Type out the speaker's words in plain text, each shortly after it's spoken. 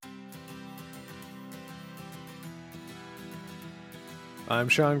I'm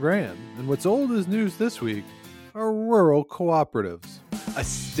Sean Graham, and what's old as news this week are rural cooperatives. A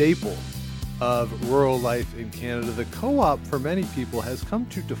staple of rural life in Canada, the co-op for many people has come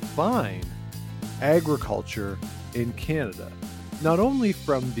to define agriculture in Canada, not only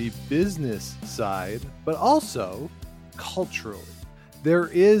from the business side, but also culturally. There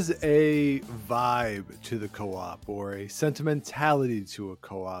is a vibe to the co-op or a sentimentality to a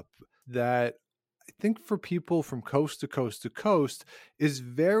co-op that I think for people from coast to coast to coast is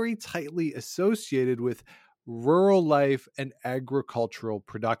very tightly associated with rural life and agricultural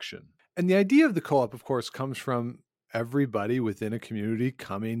production. And the idea of the co-op, of course, comes from everybody within a community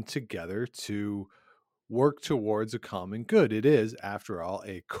coming together to work towards a common good. It is, after all,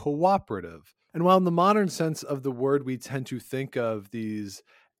 a cooperative. And while in the modern sense of the word, we tend to think of these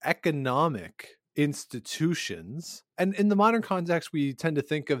economic institutions, and in the modern context, we tend to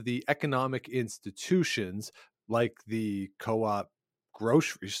think of the economic institutions like the co-op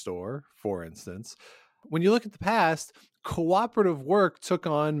grocery store, for instance. When you look at the past, cooperative work took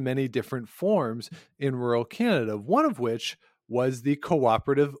on many different forms in rural Canada, one of which was the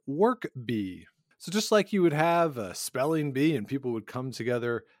cooperative work bee. So just like you would have a spelling bee and people would come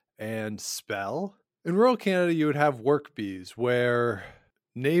together and spell, in rural Canada, you would have work bees where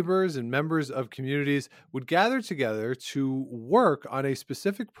neighbors and members of communities would gather together to work on a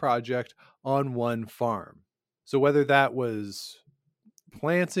specific project on one farm. So whether that was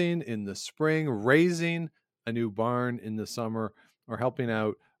planting in the spring, raising a new barn in the summer, or helping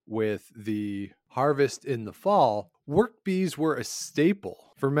out with the harvest in the fall, work bees were a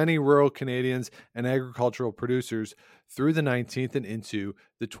staple for many rural Canadians and agricultural producers through the 19th and into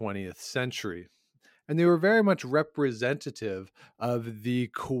the 20th century. And they were very much representative of the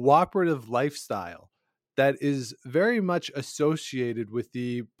cooperative lifestyle that is very much associated with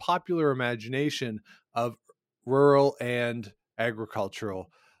the popular imagination of rural and agricultural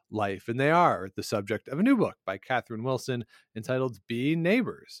life. And they are the subject of a new book by Catherine Wilson entitled Bee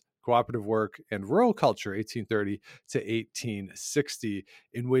Neighbors, Cooperative Work and Rural Culture, 1830 to 1860,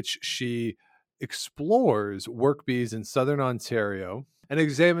 in which she explores work bees in southern Ontario and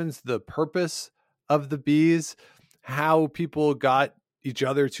examines the purpose of the bees, how people got each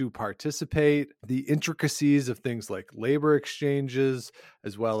other to participate, the intricacies of things like labor exchanges,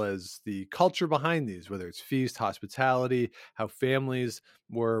 as well as the culture behind these, whether it's feast, hospitality, how families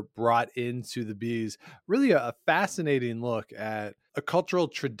were brought into the bees. Really a fascinating look at a cultural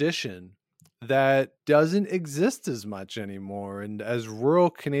tradition that doesn't exist as much anymore. And as rural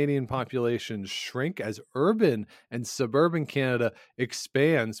Canadian populations shrink, as urban and suburban Canada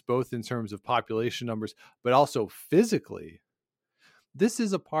expands, both in terms of population numbers, but also physically, this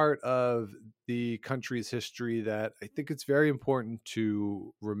is a part of the country's history that I think it's very important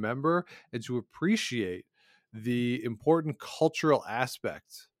to remember and to appreciate the important cultural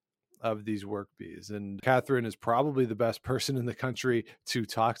aspects of these work bees. And Catherine is probably the best person in the country to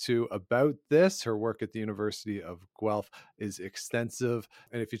talk to about this. Her work at the University of Guelph is extensive.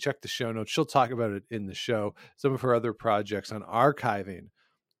 And if you check the show notes, she'll talk about it in the show. Some of her other projects on archiving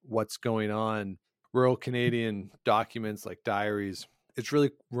what's going on, rural Canadian documents like diaries. It's really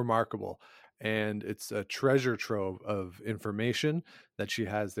remarkable. And it's a treasure trove of information that she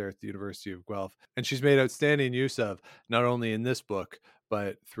has there at the University of Guelph. And she's made outstanding use of, not only in this book,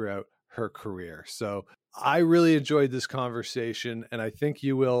 but throughout her career. So I really enjoyed this conversation, and I think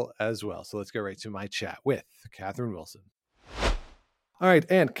you will as well. So let's get right to my chat with Catherine Wilson. All right,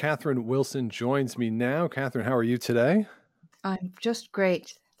 and Catherine Wilson joins me now. Catherine, how are you today? I'm just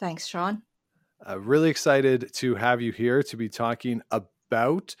great. Thanks, Sean. Really excited to have you here to be talking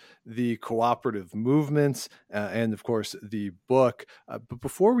about the cooperative movements and, of course, the book. But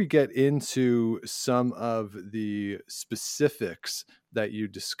before we get into some of the specifics that you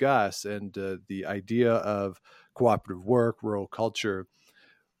discuss and the idea of cooperative work, rural culture,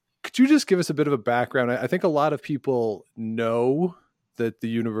 could you just give us a bit of a background? I think a lot of people know that the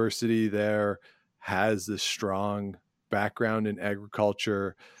university there has this strong background in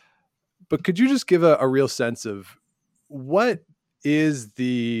agriculture, but could you just give a real sense of what is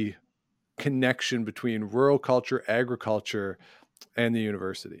the connection between rural culture, agriculture, and the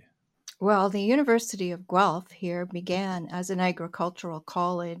university? Well, the University of Guelph here began as an agricultural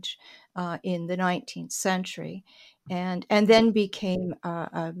college in the 19th century and then became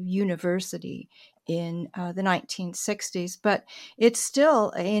a university in the 1960s. But it's still,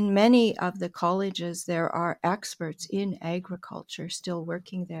 in many of the colleges, there are experts in agriculture still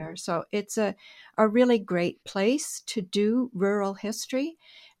working there. So it's a really great place to do rural history.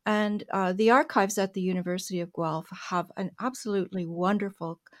 And the archives at the University of Guelph have an absolutely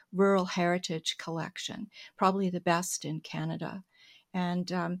wonderful rural heritage collection, probably the best in Canada.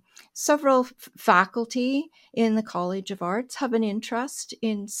 And several faculty in the College of Arts have an interest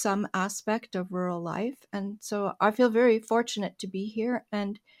in some aspect of rural life. And so I feel very fortunate to be here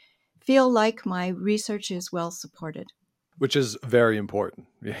and feel like my research is well supported. Which is very important.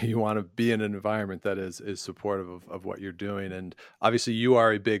 You want to be in an environment that is supportive of what you're doing. And obviously you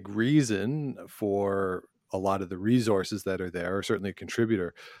are a big reason for a lot of the resources that are there, or certainly a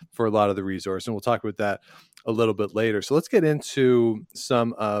contributor for a lot of the resources. And we'll talk about that a little bit later. So let's get into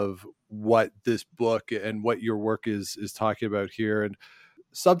some of what this book and what your work is talking about here. And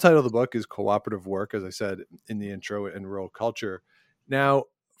subtitle of the book is Cooperative Work, as I said in the intro, in rural culture. Now,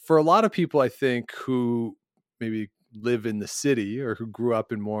 for a lot of people, I think, who maybe live in the city or who grew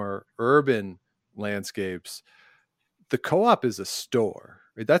up in more urban landscapes, the co-op is a store,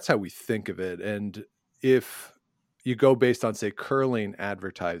 right? That's how we think of it. And if you go based on, say, curling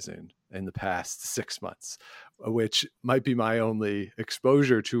advertising in the past 6 months, which might be my only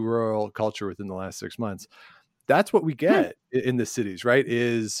exposure to rural culture within the last 6 months, that's what we get in the cities, right?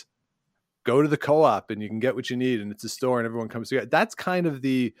 Is go to the co-op and you can get what you need, and it's a store and everyone comes together. That's kind of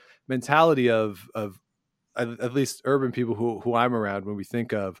the mentality of at least urban people who I'm around when we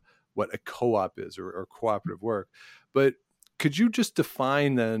think of what a co-op is, or cooperative work. But could you just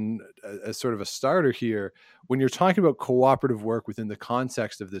define then, as sort of a starter here, when you're talking about cooperative work within the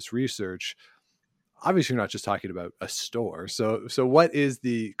context of this research, obviously you're not just talking about a store. So what is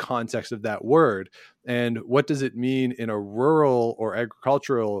the context of that word, and what does it mean in a rural or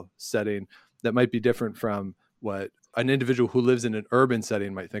agricultural setting that might be different from what an individual who lives in an urban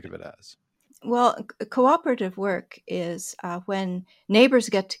setting might think of it as? Well, cooperative work is when neighbors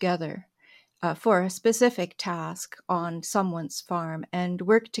get together for a specific task on someone's farm and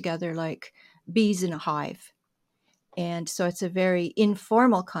work together like bees in a hive. And so it's a very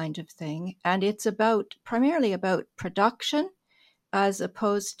informal kind of thing. And it's primarily about production as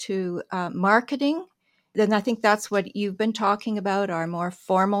opposed to marketing. Then I think that's what you've been talking about, are more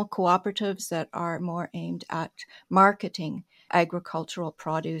formal cooperatives that are more aimed at marketing agricultural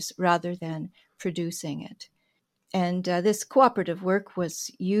produce rather than producing it. And this cooperative work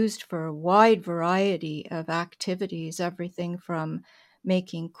was used for a wide variety of activities, everything from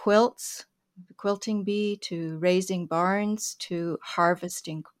making quilts, the quilting bee, to raising barns, to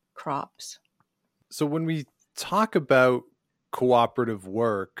harvesting crops. So when we talk about cooperative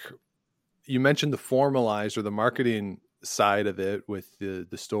work, you mentioned the formalized or the marketing side of it with the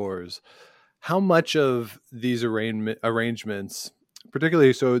stores. How much of these arrangements,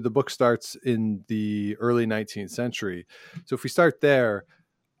 particularly, so the book starts in the early 19th century. So if we start there,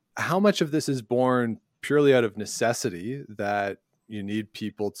 how much of this is born purely out of necessity, that you need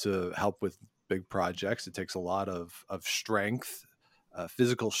people to help with big projects? It takes a lot of strength,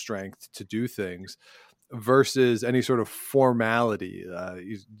 physical strength to do things, versus any sort of formality.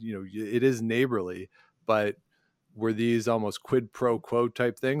 It is neighborly, but were these almost quid pro quo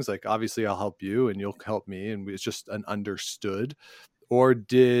type things? Like, obviously I'll help you and you'll help me, and it's just an understood? Or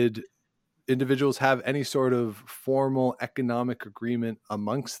did individuals have any sort of formal economic agreement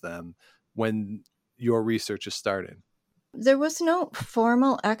amongst them when your research is starting? There was no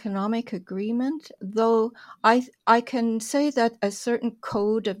formal economic agreement, though I can say that a certain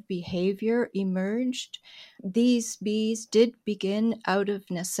code of behavior emerged. These bees did begin out of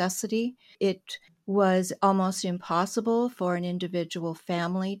necessity. It was almost impossible for an individual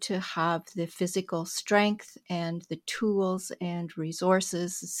family to have the physical strength and the tools and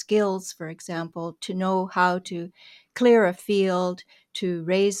resources, skills, for example, to know how to clear a field, to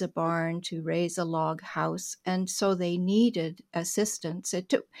raise a barn, to raise a log house. And so they needed assistance. It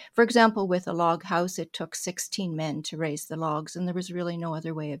took, for example, with a log house, it took 16 men to raise the logs, and there was really no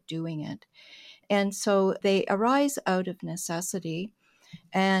other way of doing it. And so they arise out of necessity.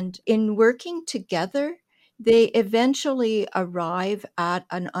 And in working together, they eventually arrive at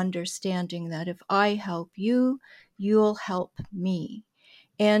an understanding that if I help you, you'll help me.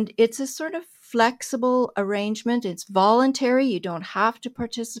 And it's a sort of flexible arrangement. It's voluntary. You don't have to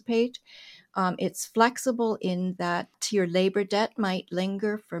participate. It's flexible in that your labor debt might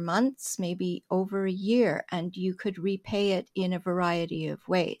linger for months, maybe over a year, and you could repay it in a variety of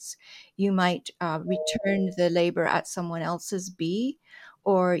ways. You might return the labor at someone else's bee,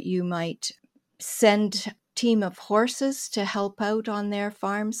 or you might send a team of horses to help out on their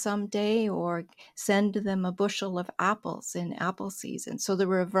farm someday, or send them a bushel of apples in apple season. So there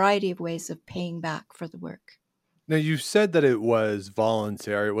were a variety of ways of paying back for the work. Now, you said that it was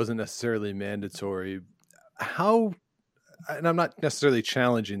voluntary, it wasn't necessarily mandatory. How, and I'm not necessarily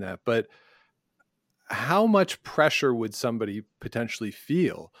challenging that, but how much pressure would somebody potentially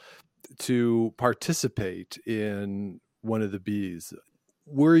feel to participate in one of the bees?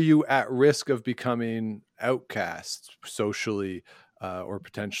 were you at risk of becoming outcast socially, or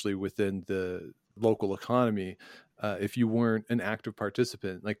potentially within the local economy, if you weren't an active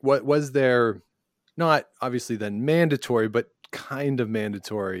participant? Like, what was there, not obviously then mandatory, but kind of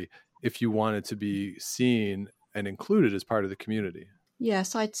mandatory if you wanted to be seen and included as part of the community?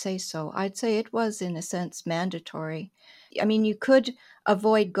 Yes, I'd say so. I'd say it was, in a sense, mandatory. I mean, you could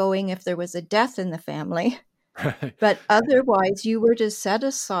avoid going if there was a death in the family, Right. but otherwise, you were to set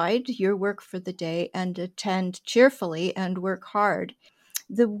aside your work for the day and attend cheerfully and work hard.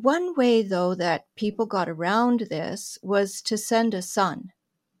 The one way, though, that people got around this was to send a son,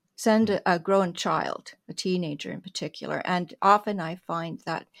 send a grown child, a teenager in particular. And often I find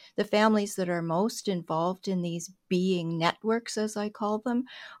that the families that are most involved in these being networks, as I call them,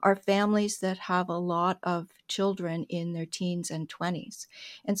 are families that have a lot of children in their teens and 20s.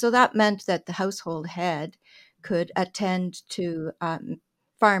 And so that meant that the household head could attend to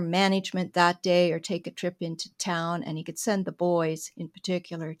farm management that day or take a trip into town, and he could send the boys in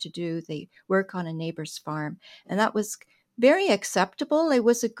particular to do the work on a neighbor's farm. And that was very acceptable. It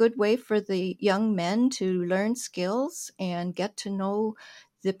was a good way for the young men to learn skills and get to know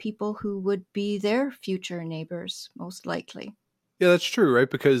the people who would be their future neighbors, most likely. Yeah, that's true, right?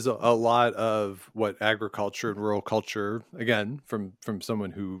 Because a lot of what agriculture and rural culture, again, from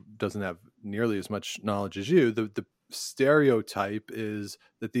someone who doesn't have nearly as much knowledge as you, the stereotype is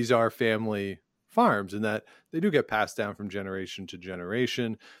that these are family farms and that they do get passed down from generation to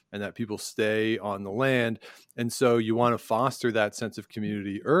generation and that people stay on the land. And so you want to foster that sense of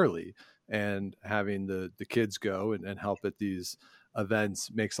community early, and having the kids go and help at these events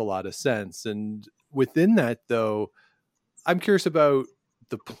makes a lot of sense. And within that, though, I'm curious about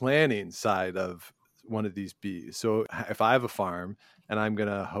the planning side of one of these bees. So if I have a farm and I'm going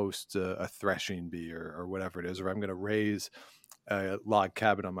to host a threshing bee or whatever it is, or I'm going to raise a log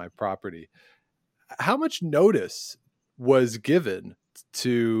cabin on my property, how much notice was given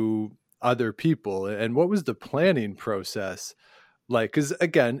to other people, and what was the planning process like? Because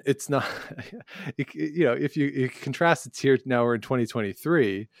again, it's not, if you contrast it here, now we're in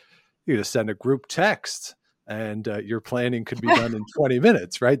 2023, you just send a group text and your planning could be done in 20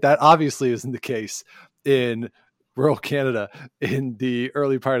 minutes, right? That obviously isn't the case in rural Canada in the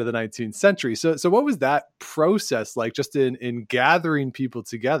early part of the 19th century. So what was that process like, just in gathering people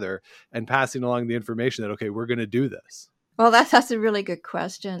together and passing along the information that, okay, we're going to do this? Well, that's a really good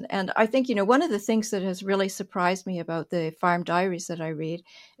question. And I think, one of the things that has really surprised me about the farm diaries that I read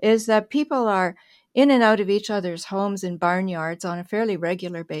is that people are in and out of each other's homes and barnyards on a fairly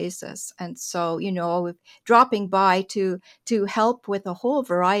regular basis. And so, dropping by to help with a whole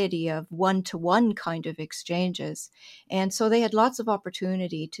variety of one-to-one kind of exchanges. And so they had lots of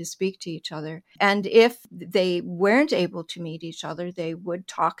opportunity to speak to each other. And if they weren't able to meet each other, they would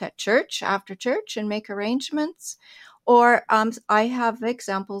talk at church after church and make arrangements. Or I have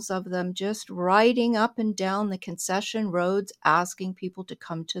examples of them just riding up and down the concession roads, asking people to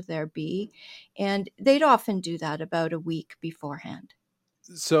come to their bee. And they'd often do that about a week beforehand.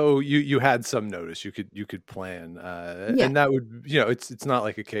 So you had some notice, you could plan, Yeah. and that would, it's not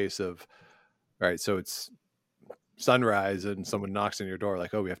like a case of, all right, so it's sunrise and someone knocks on your door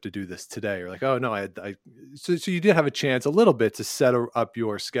like, oh, we have to do this today, or like, oh no, so you did have a chance a little bit to set up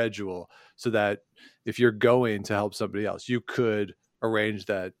your schedule so that if you're going to help somebody else, you could arrange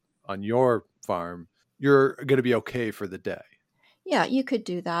that on your farm you're going to be okay for the day. Yeah, you could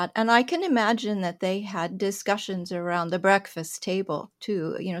do that. And I can imagine that they had discussions around the breakfast table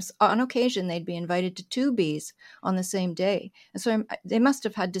too. On occasion, they'd be invited to two bees on the same day. And so they must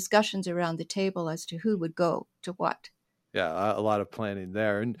have had discussions around the table as to who would go to what. Yeah, a lot of planning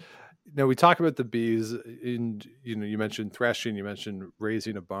there. And we talk about the bees, and you mentioned threshing, you mentioned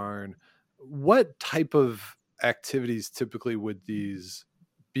raising a barn. What type of activities typically would these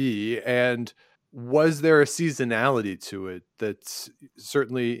be, and was there a seasonality to it? That's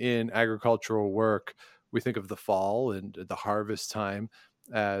certainly in agricultural work, we think of the fall and the harvest time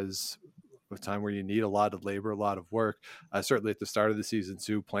as a time where you need a lot of labor, a lot of work. Certainly at the start of the season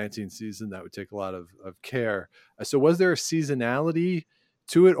too, planting season, that would take a lot of care. So was there a seasonality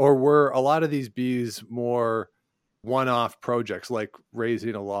to it, or were a lot of these bees more one-off projects like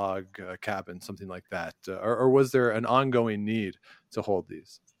raising a log cabin, something like that? Or was there an ongoing need to hold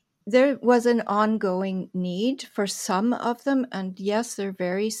these? There was an ongoing need for some of them, and yes, they're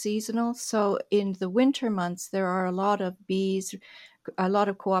very seasonal. So in the winter months, there are a lot of bees, a lot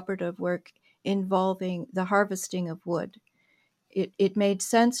of cooperative work involving the harvesting of wood. It made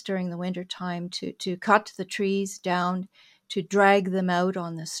sense during the winter time to cut the trees down, to drag them out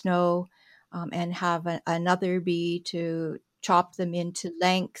on the snow, and have another bee to chop them into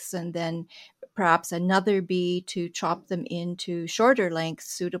lengths, and then perhaps another bee to chop them into shorter lengths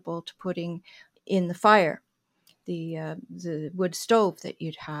suitable to putting in the fire, the wood stove that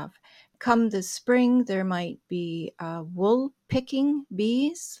you'd have. Come the spring, there might be wool picking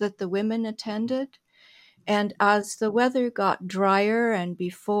bees that the women attended. And as the weather got drier and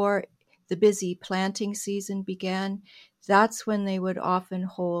before the busy planting season began, that's when they would often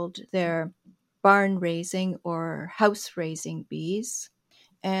hold their barn raising or house raising bees.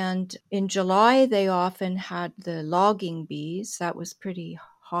 And in July, they often had the logging bees. That was pretty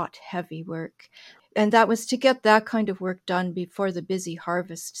hot, heavy work. And that was to get that kind of work done before the busy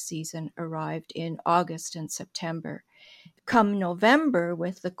harvest season arrived in August and September. Come November,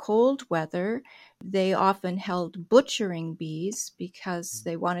 with the cold weather, they often held butchering bees because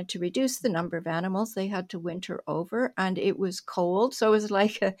they wanted to reduce the number of animals they had to winter over, and it was cold, so it was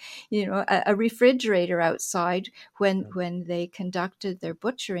like a refrigerator outside when they conducted their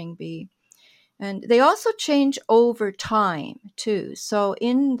butchering bee. And they also change over time too. So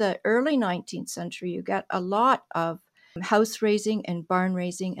in the early 19th century, you get a lot of house raising and barn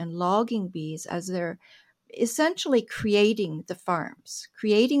raising and logging bees as they're essentially creating the farms,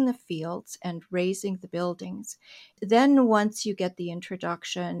 creating the fields, and raising the buildings. Then, once you get the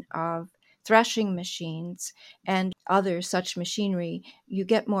introduction of threshing machines and other such machinery, you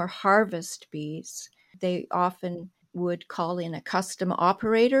get more harvest bees. They often would call in a custom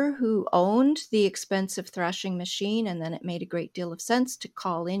operator who owned the expensive threshing machine, and then it made a great deal of sense to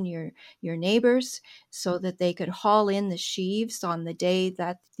call in your neighbors so that they could haul in the sheaves on the day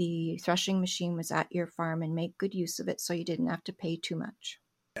that the threshing machine was at your farm and make good use of it, so you didn't have to pay too much.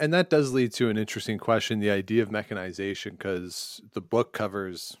 And that does lead to an interesting question, the idea of mechanization, because the book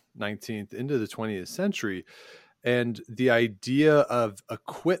covers 19th into the 20th century, and the idea of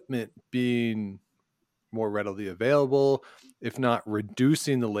equipment being more readily available, if not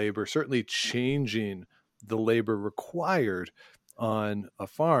reducing the labor, certainly changing the labor required on a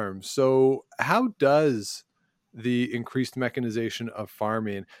farm. So how does the increased mechanization of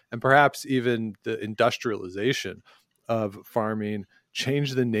farming and perhaps even the industrialization of farming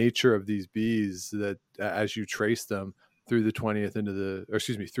change the nature of these bees that, as you trace them through the 20th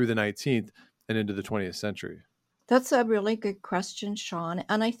through the 19th and into the 20th century? That's a really good question, Sean.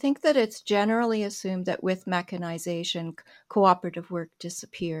 And I think that it's generally assumed that with mechanization, cooperative work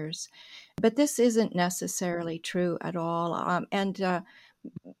disappears. But this isn't necessarily true at all.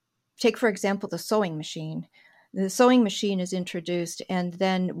 Take, for example, the sewing machine. The sewing machine is introduced, and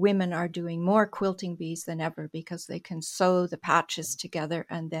then women are doing more quilting bees than ever because they can sew the patches together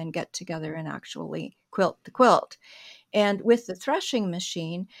and then get together and actually quilt the quilt. And with the threshing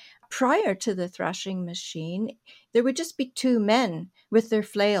machine, prior to the threshing machine, there would just be two men with their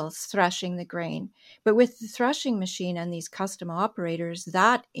flails threshing the grain. But with the threshing machine and these custom operators,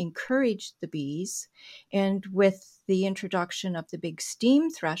 that encouraged the bees. And with the introduction of the big steam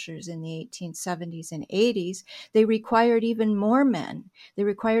threshers in the 1870s and 80s, they required even more men. They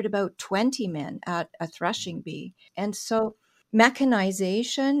required about 20 men at a threshing bee. And so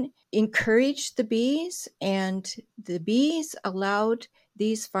mechanization encouraged the bees, and the bees allowed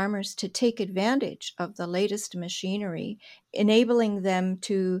these farmers to take advantage of the latest machinery, enabling them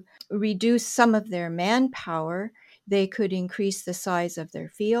to reduce some of their manpower. They could increase the size of their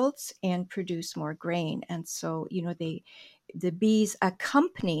fields and produce more grain. And so, the bees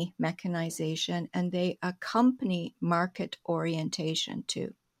accompany mechanization and they accompany market orientation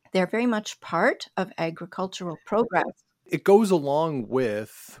too. They're very much part of agricultural progress. It goes along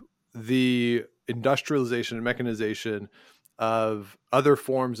with the industrialization and mechanization of other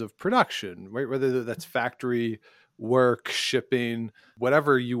forms of production, right? Whether that's factory work, shipping,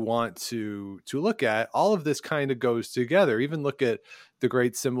 whatever you want to look at, all of this kind of goes together. Even look at the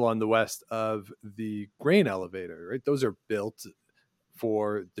great symbol on the west of the grain elevator, right? Those are built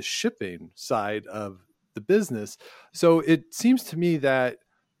for the shipping side of the business. So it seems to me that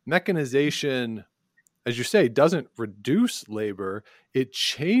mechanization, as you say, doesn't reduce labor, it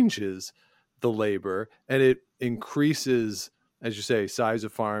changes the labor and it increases, as you say, size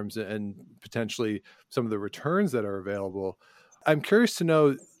of farms and potentially some of the returns that are available. I'm curious to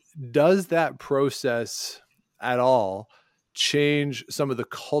know, does that process at all change some of the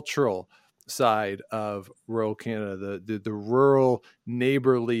cultural side of rural Canada, the rural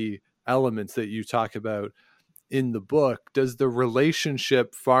neighborly elements that you talk about in the book? Does the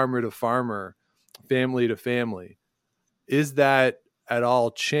relationship farmer to farmer, family to family, is that at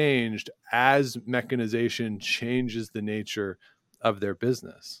all changed as mechanization changes the nature of their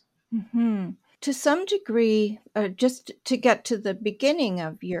business? Mm-hmm. To some degree, just to get to the beginning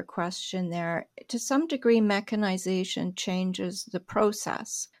of your question there, to some degree, mechanization changes the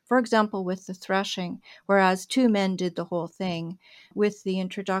process. For example, with the threshing, whereas two men did the whole thing, with the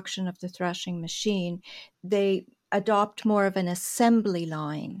introduction of the threshing machine, they adopt more of an assembly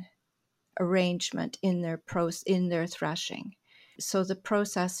line arrangement in their threshing. So the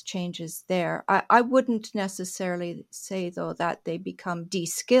process changes there. I wouldn't necessarily say, though, that they become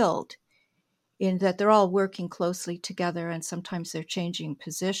de-skilled, in that they're all working closely together and sometimes they're changing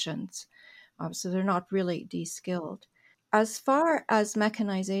positions. So they're not really de-skilled. As far as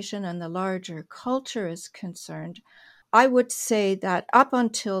mechanization and the larger culture is concerned, I would say that up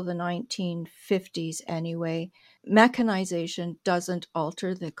until the 1950s anyway, mechanization doesn't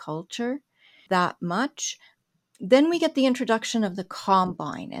alter the culture that much. Then we get the introduction of the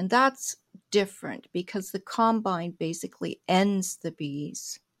combine, and that's different because the combine basically ends the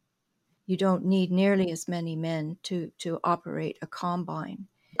bees. You don't need nearly as many men to operate a combine.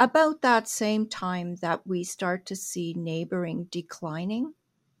 About that same time that we start to see neighboring declining.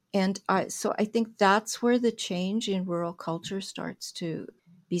 So I think that's where the change in rural culture starts to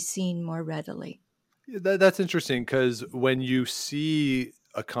be seen more readily. That's interesting because when you see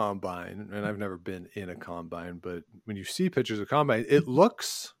a combine, and I've never been in a combine, but when you see pictures of combine, it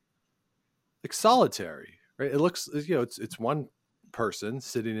looks like solitary, right? It looks, it's one person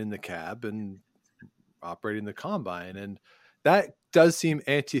sitting in the cab and operating the combine, and that does seem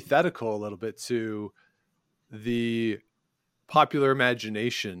antithetical a little bit to the popular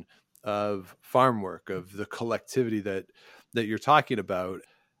imagination of farm work, of the collectivity that you're talking about.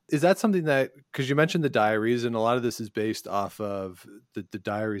 Is that something that, because you mentioned the diaries, and a lot of this is based off of the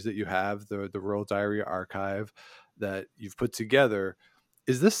diaries that you have, the Rural Diary Archive that you've put together.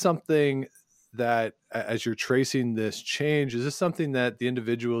 Is this something that, as you're tracing this change, is this something that the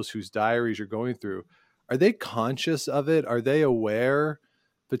individuals whose diaries you're going through, are they conscious of it? Are they aware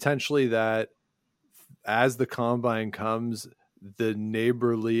potentially that as the combine comes, the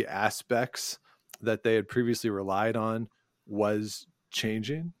neighborly aspects that they had previously relied on was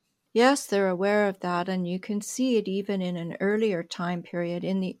changing? Yes, they're aware of that, and you can see it even in an earlier time period.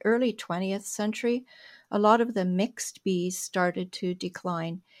 In the early 20th century, a lot of the mixed bees started to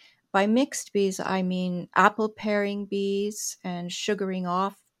decline. By mixed bees, I mean apple paring bees and sugaring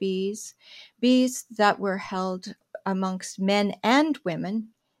off bees, bees that were held amongst men and women,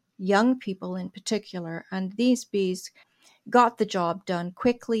 young people in particular. And these bees got the job done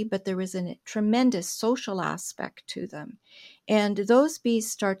quickly, but there was a tremendous social aspect to them. And those bees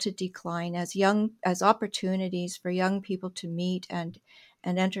start to decline as opportunities for young people to meet and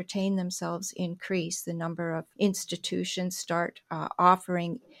entertain themselves increase. The number of institutions start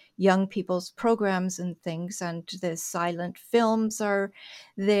offering young people's programs and things, and the silent films are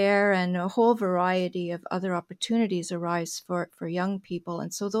there, and a whole variety of other opportunities arise for young people.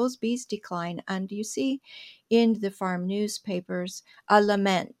 And so those bees decline, and you see in the farm newspapers a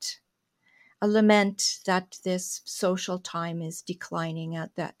lament that this social time is declining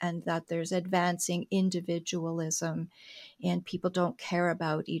at that, and that there's advancing individualism and people don't care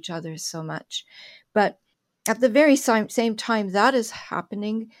about each other so much. But at the very same time that is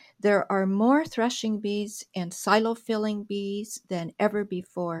happening, there are more threshing bees and silo filling bees than ever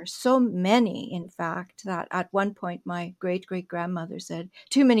before. So many, in fact, that at one point my great great grandmother said,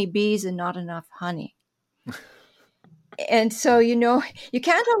 "Too many bees and not enough honey." And so, you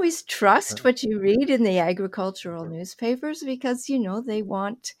can't always trust what you read in the agricultural newspapers because, they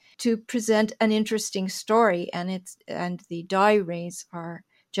want to present an interesting story, and the diaries are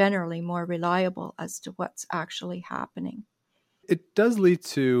generally more reliable as to what's actually happening. It does lead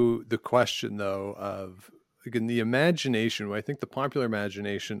to the question, though, of, again, the imagination. I think the popular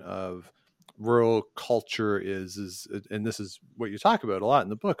imagination of rural culture is, and this is what you talk about a lot in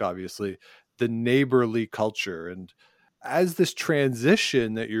the book, obviously, the neighborly culture. And as this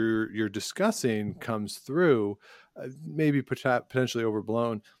transition that you're discussing comes through, maybe potentially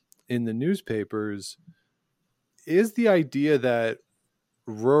overblown in the newspapers, is the idea that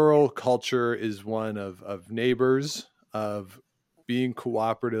rural culture is one of neighbors, of being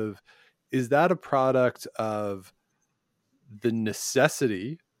cooperative. Is that a product of the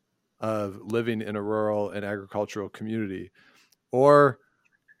necessity of living in a rural and agricultural community, or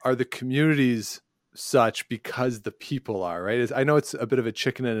are the communities such because the people are, right? I know it's a bit of a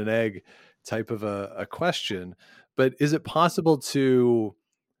chicken and an egg type of a question, but is it possible to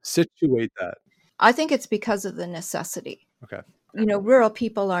situate that? I think it's because of the necessity. Okay. rural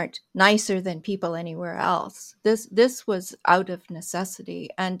people aren't nicer than people anywhere else. This was out of necessity,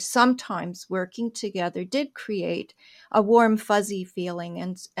 and sometimes working together did create a warm, fuzzy feeling,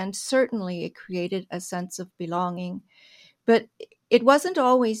 and certainly it created a sense of belonging. But it wasn't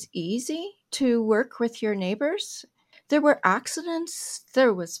always easy to work with your neighbors. There were accidents,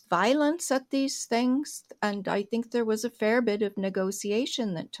 there was violence at these things, and I think there was a fair bit of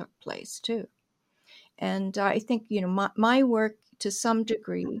negotiation that took place too. And I think, my work to some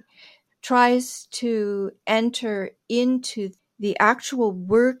degree tries to enter into the actual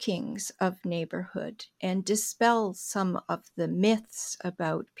workings of neighborhood and dispel some of the myths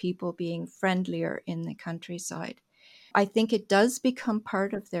about people being friendlier in the countryside. I think it does become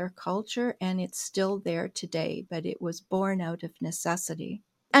part of their culture and it's still there today, but it was born out of necessity.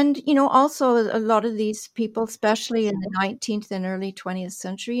 And, also a lot of these people, especially in the 19th and early 20th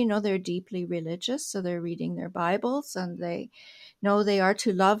century, they're deeply religious. So they're reading their Bibles and they know they are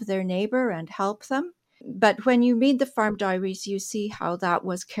to love their neighbor and help them. But when you read the farm diaries, you see how that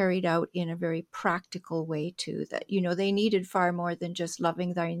was carried out in a very practical way too, that, they needed far more than just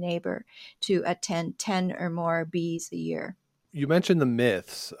loving their neighbor to attend 10 or more bees a year. You mentioned the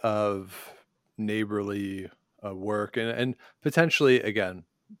myths of neighborly work, and potentially, again,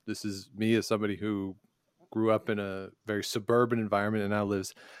 this is me as somebody who grew up in a very suburban environment and now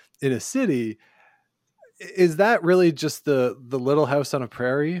lives in a city. Is that really just the Little House on a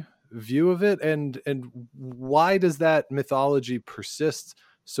Prairie view of it, and why does that mythology persist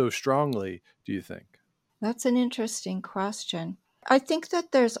so strongly, do you think? That's an interesting question. I think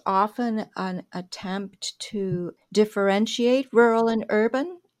that there's often an attempt to differentiate rural and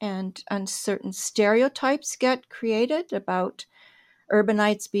urban, and certain stereotypes get created about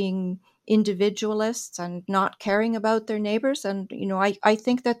urbanites being individualists and not caring about their neighbors. And, I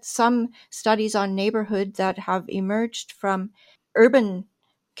think that some studies on neighborhood that have emerged from urban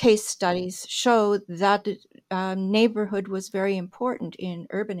case studies show that neighborhood was very important in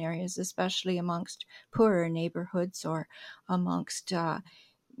urban areas, especially amongst poorer neighborhoods or amongst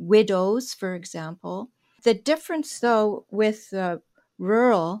widows, for example. The difference, though, with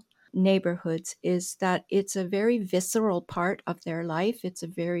rural neighborhoods is that it's a very visceral part of their life. It's a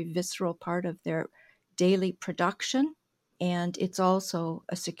very visceral part of their daily production. And it's also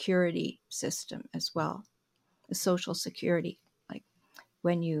a security system as well, a social security. Like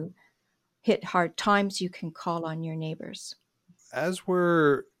when you hit hard times, you can call on your neighbors. As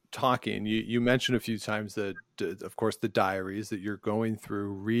we're talking, you mentioned a few times that, of course, the diaries that you're going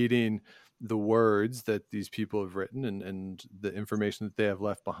through, reading the words that these people have written and the information that they have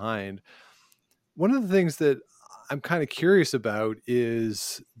left behind. One of the things that I'm kind of curious about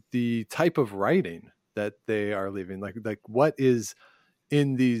is the type of writing that they are leaving. Like what is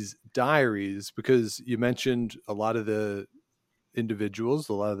in these diaries? Because you mentioned a lot of the individuals,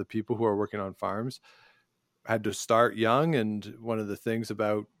 a lot of the people who are working on farms had to start young. And one of the things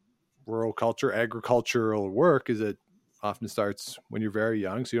about rural culture, agricultural work, is it often starts when you're very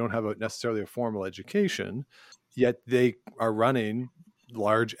young. So you don't have necessarily a formal education, yet they are running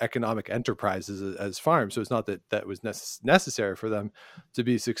large economic enterprises as farms. So it's not that that was necessary for them to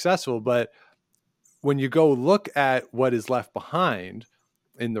be successful. But when you go look at what is left behind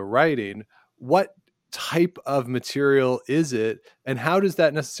in the writing, what type of material is it, and how does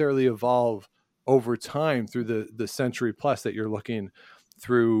that necessarily evolve over time through the century plus that you're looking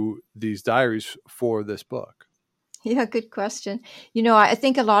through these diaries for this book? Yeah, good question. I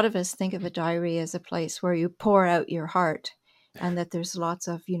think a lot of us think of a diary as a place where you pour out your heart and that there's lots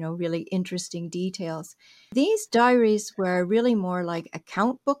of, really interesting details. These diaries were really more like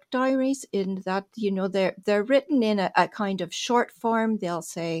account book diaries in that, they're written in a kind of short form. They'll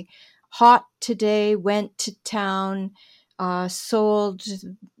say, hot today, went to town, sold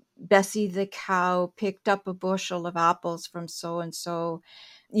Bessie the cow, picked up a bushel of apples from so and so.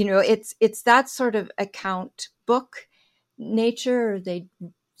 It's that sort of account book nature.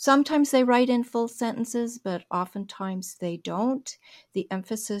 Sometimes they write in full sentences, but oftentimes they don't. The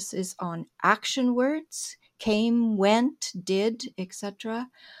emphasis is on action words: came, went, did, etc.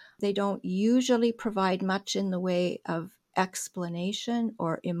 They don't usually provide much in the way of explanation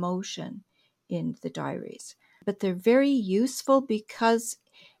or emotion in the diaries, but they're very useful because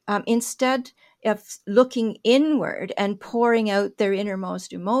instead of looking inward and pouring out their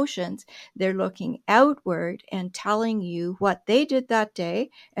innermost emotions, they're looking outward and telling you what they did that day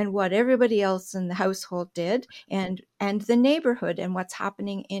and what everybody else in the household did, and the neighborhood and what's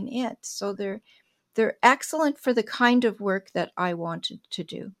happening in it. So they're excellent for the kind of work that I wanted to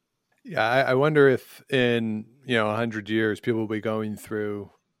do. Yeah, I wonder if in 100 years people will be going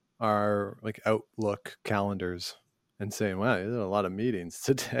through our like Outlook calendars and saying, wow, there's a lot of meetings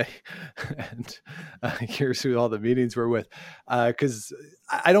today. And here's who all the meetings were with. Because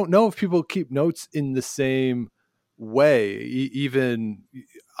I don't know if people keep notes in the same way. Even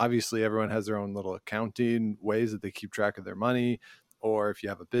obviously, everyone has their own little accounting ways that they keep track of their money. Or if you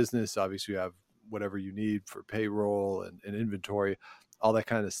have a business, obviously, you have whatever you need for payroll and inventory, all that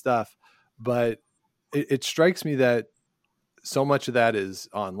kind of stuff. But it strikes me that so much of that is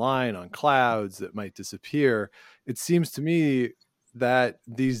online on clouds that might disappear. It seems to me that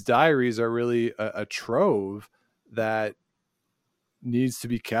these diaries are really a trove that needs to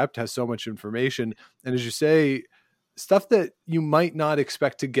be kept, has so much information. And as you say, stuff that you might not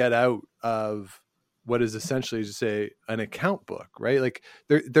expect to get out of what is essentially, as you say, an account book, right? Like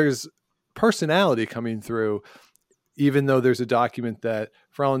there's personality coming through, even though there's a document that,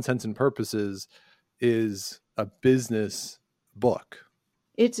 for all intents and purposes, is a business book.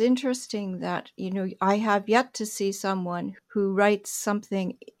 It's interesting that, I have yet to see someone who writes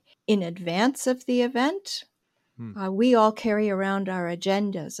something in advance of the event. Hmm. We all carry around our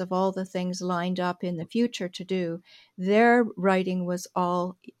agendas of all the things lined up in the future to do. Their writing was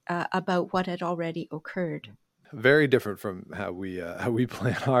all about what had already occurred. Very different from how we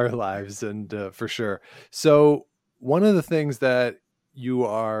plan our lives, and for sure. So one of the things that you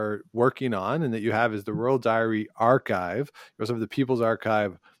are working on and that you have is the Rural Diary Archive. You also have the People's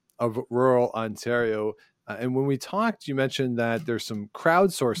Archive of Rural Ontario. And when we talked, you mentioned that there's some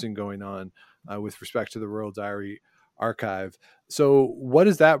crowdsourcing going on with respect to the Rural Diary Archive. So what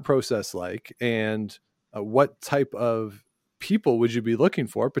is that process like, and what type of people would you be looking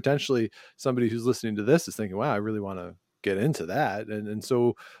for? Potentially somebody who's listening to this is thinking, wow, I really want to get into that. And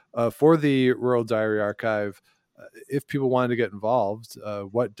so for the Rural Diary Archive, if people wanted to get involved,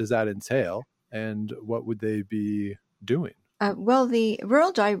 what does that entail, and what would they be doing? Well, the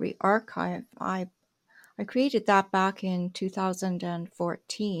Rural Diary Archive, I created that back in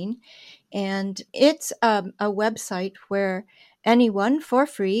 2014, and it's a website where anyone for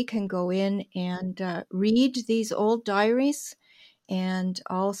free can go in and read these old diaries and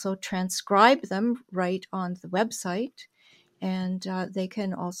also transcribe them right on the website. And they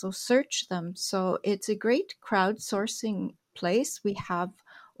can also search them. So it's a great crowdsourcing place. We have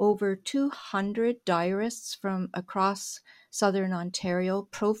over 200 diarists from across Southern Ontario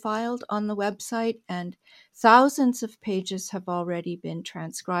profiled on the website, and thousands of pages have already been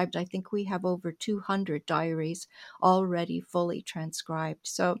transcribed. I think we have over 200 diaries already fully transcribed.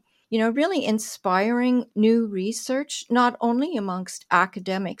 So, really inspiring new research, not only amongst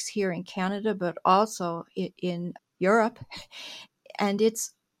academics here in Canada, but also in Europe. And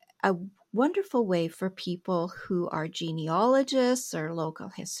it's a wonderful way for people who are genealogists or local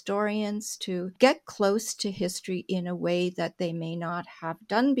historians to get close to history in a way that they may not have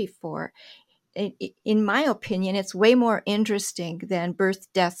done before. In my opinion, it's way more interesting than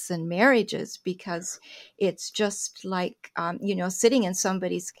birth, deaths, and marriages, because it's just like, sitting in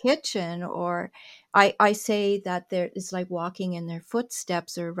somebody's kitchen, or I say that it's like walking in their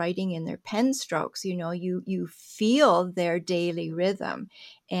footsteps or writing in their pen strokes. You feel their daily rhythm,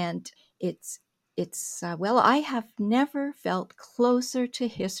 and well, I have never felt closer to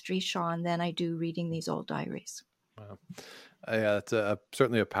history, Sean, than I do reading these old diaries. Wow. Yeah, it's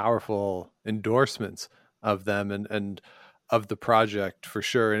certainly a powerful endorsement of them and of the project, for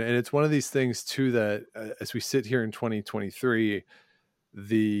sure. And it's one of these things too that as we sit here in 2023,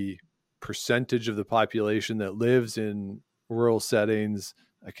 the percentage of the population that lives in rural settings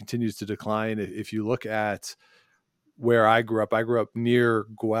continues to decline. If you look at where I grew up near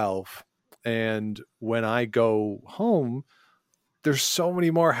Guelph, and when I go home, there's so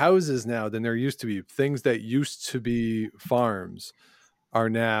many more houses now than there used to be. Things that used to be farms are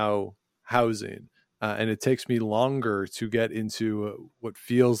now housing. And it takes me longer to get into what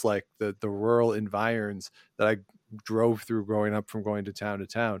feels like the rural environs that I drove through growing up, from going to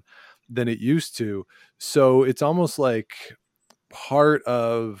town, than it used to. So it's almost like part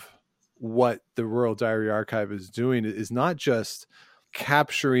of what the Rural Diary Archive is doing is not just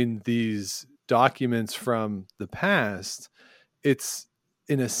capturing these documents from the past, it's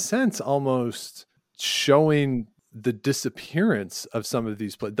in a sense almost showing the disappearance of some of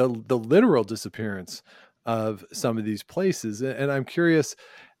these the literal disappearance of some of these places. And I'm curious,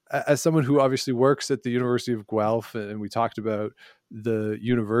 as someone who obviously works at the University of Guelph, and we talked about the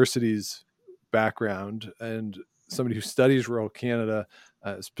university's background, and somebody who studies rural Canada,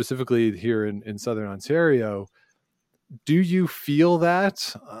 specifically here in Southern Ontario, do you feel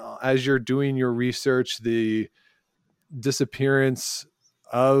that as you're doing your research, the disappearance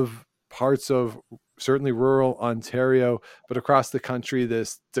of parts of certainly rural Ontario, but across the country,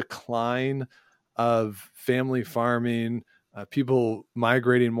 this decline of family farming, people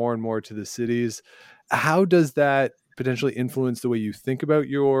migrating more and more to the cities. How does that potentially influence the way you think about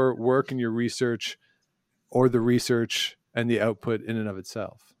your work and your research, or the research and the output in and of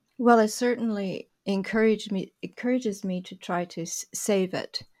itself? Well, it certainly encourages me to try to save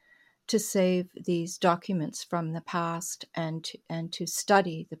it, to save these documents from the past, and to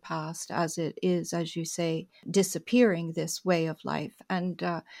study the past as it is, as you say, disappearing, this way of life. And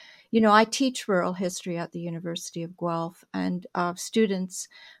I teach rural history at the University of Guelph, and students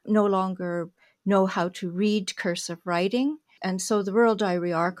no longer know how to read cursive writing. And so the Rural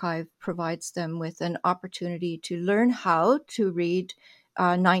Diary Archive provides them with an opportunity to learn how to read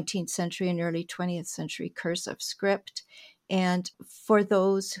 19th century and early 20th century cursive script. And for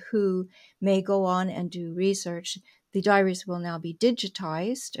those who may go on and do research, the diaries will now be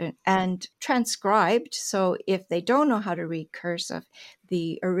digitized and transcribed. So if they don't know how to read cursive,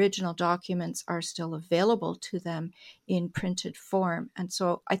 the original documents are still available to them in printed form. And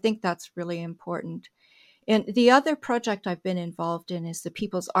so I think that's really important. And the other project I've been involved in is the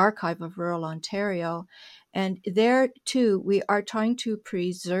People's Archive of Rural Ontario. And there, too, we are trying to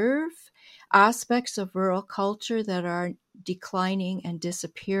preserve aspects of rural culture that are declining and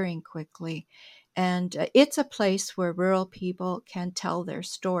disappearing quickly. And it's a place where rural people can tell their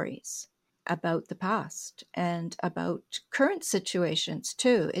stories about the past and about current situations,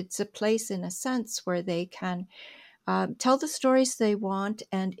 too. It's a place, in a sense, where they can tell the stories they want,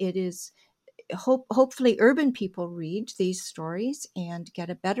 and it is hopefully urban people read these stories and get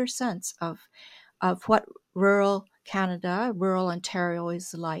a better sense of what rural Canada, rural Ontario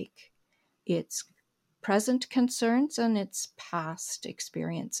is like, its present concerns and its past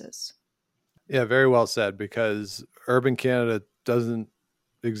experiences. Yeah, very well said, because urban Canada doesn't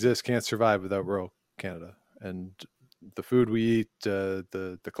exist, can't survive without rural Canada. And the food we eat,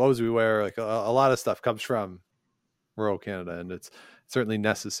 the clothes we wear, like a lot of stuff comes from rural Canada, and it's certainly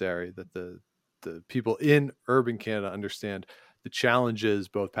necessary that the people in urban Canada understand the challenges,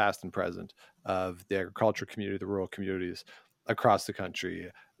 both past and present, of the agriculture community, the rural communities across the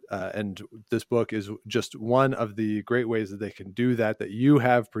country. And this book is just one of the great ways that they can do that you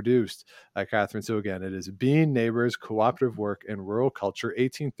have produced, Catherine. So again, it is Being Neighbors, Cooperative Work in Rural Culture,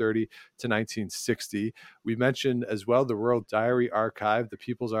 1830 to 1960. We mentioned as well the Rural Diary Archive, the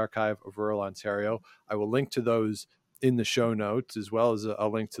People's Archive of Rural Ontario. I will link to those in the show notes, as well as a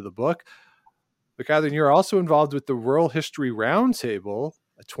link to the book. But Catherine, you're also involved with the Rural History Roundtable,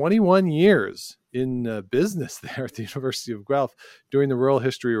 21 years in business there at the University of Guelph, doing the Rural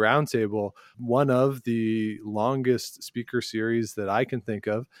History Roundtable, one of the longest speaker series that I can think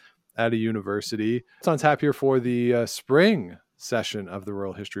of at a university. It's on tap here for the spring session of the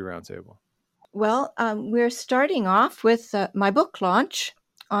Rural History Roundtable. Well, we're starting off with my book launch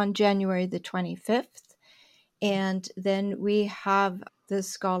on January the 25th. And then we have the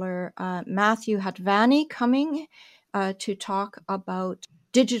scholar Matthew Hatvani coming to talk about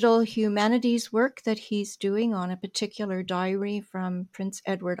digital humanities work that he's doing on a particular diary from Prince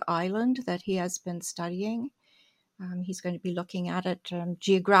Edward Island that he has been studying. He's going to be looking at it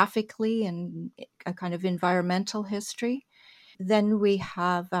geographically and a kind of environmental history. Then we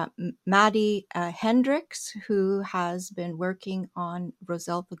have Maddie Hendricks, who has been working on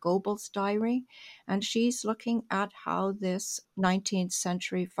Rosalba Goebel's diary, and she's looking at how this 19th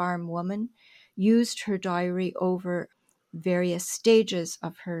century farm woman used her diary over various stages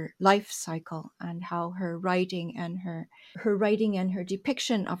of her life cycle, and how her writing and her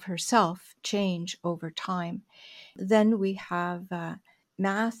depiction of herself change over time. Then we have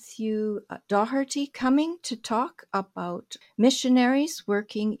Matthew Doherty coming to talk about missionaries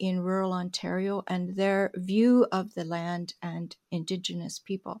working in rural Ontario and their view of the land and Indigenous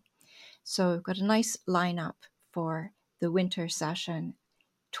people. So we've got a nice lineup for the winter session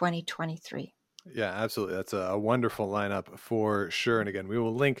 2023. Yeah, absolutely. That's a wonderful lineup for sure. And again, we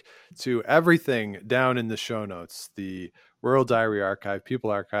will link to everything down in the show notes: the Rural Diary Archive,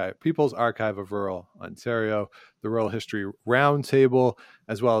 People's Archive of Rural Ontario, the Rural History Roundtable,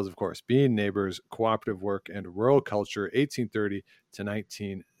 as well as, of course, Being Neighbors, Cooperative Work and Rural Culture, 1830 to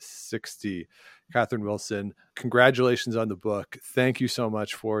 1960. Catherine Wilson, congratulations on the book. Thank you so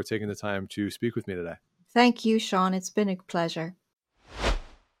much for taking the time to speak with me today. Thank you, Sean. It's been a pleasure.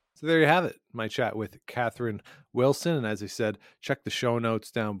 So there you have it, my chat with Catherine Wilson. And as I said, check the show notes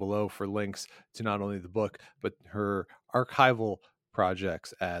down below for links to not only the book, but her archival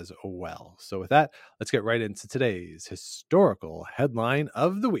projects as well. So with that, let's get right into today's historical headline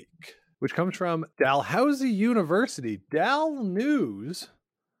of the week, which comes from Dalhousie University. Dal News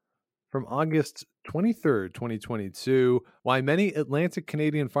from August 23rd, 2022, Why Many Atlantic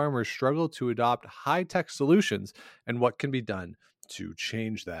Canadian Farmers Struggle to Adopt High-Tech Solutions and What Can Be Done to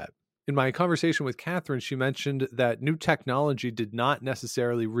Change That. In my conversation with Catherine, she mentioned that new technology did not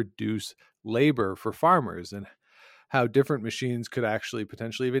necessarily reduce labor for farmers and how different machines could actually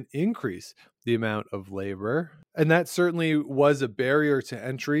potentially even increase the amount of labor. And that certainly was a barrier to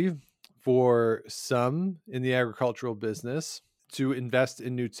entry for some in the agricultural business to invest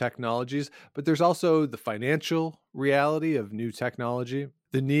in new technologies. But there's also the financial reality of new technology,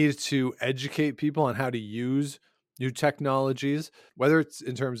 the need to educate people on how to use new technologies, whether it's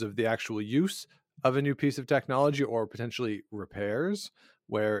in terms of the actual use of a new piece of technology or potentially repairs,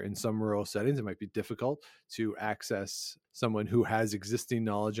 where in some rural settings it might be difficult to access someone who has existing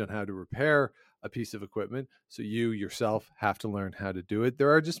knowledge on how to repair a piece of equipment. So you yourself have to learn how to do it.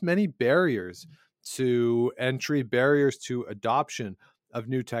 There are just many barriers to entry, barriers to adoption of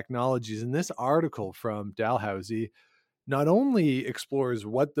new technologies. And this article from Dalhousie not only explores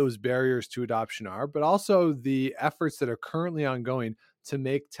what those barriers to adoption are, but also the efforts that are currently ongoing to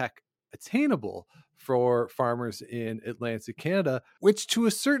make tech attainable for farmers in Atlantic Canada, which to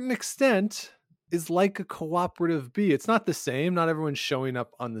a certain extent is like a cooperative bee. It's not the same. Not everyone's showing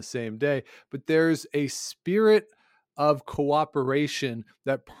up on the same day, but there's a spirit of cooperation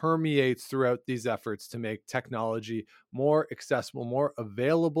that permeates throughout these efforts to make technology more accessible, more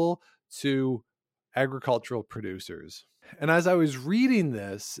available to agricultural producers. And as I was reading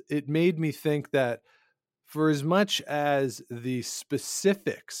this, it made me think that for as much as the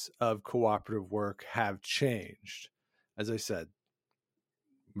specifics of cooperative work have changed, as I said,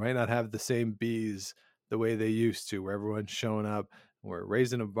 might not have the same bees the way they used to, where everyone's showing up, we're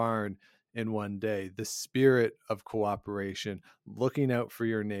raising a barn in one day. The spirit of cooperation, looking out for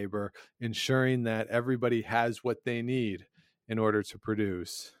your neighbor, ensuring that everybody has what they need in order to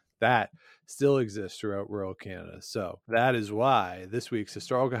produce, that still exists throughout rural Canada. So that is why this week's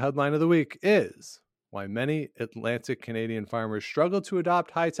historical headline of the week is Why Many Atlantic Canadian Farmers Struggle to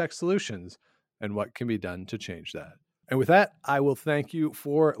Adopt High-Tech Solutions and What Can Be Done to Change That. And with that, I will thank you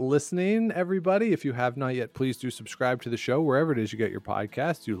for listening, everybody. If you have not yet, please do subscribe to the show wherever it is you get your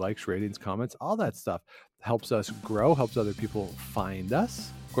podcasts. Do likes, ratings, comments, all that stuff helps us grow, helps other people find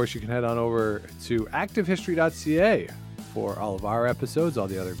us. Of course, you can head on over to activehistory.ca for all of our episodes, all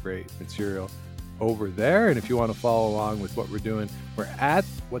the other great material over there. And if you want to follow along with what we're doing, we're at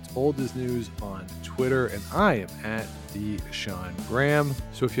What's Old is News on Twitter, and I am at the Sean Graham.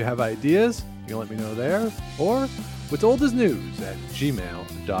 So if you have ideas, you can let me know there, or What's Old is News at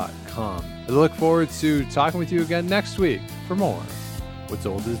gmail.com. I look forward to talking with you again next week for more What's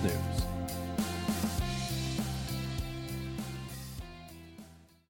Old is News.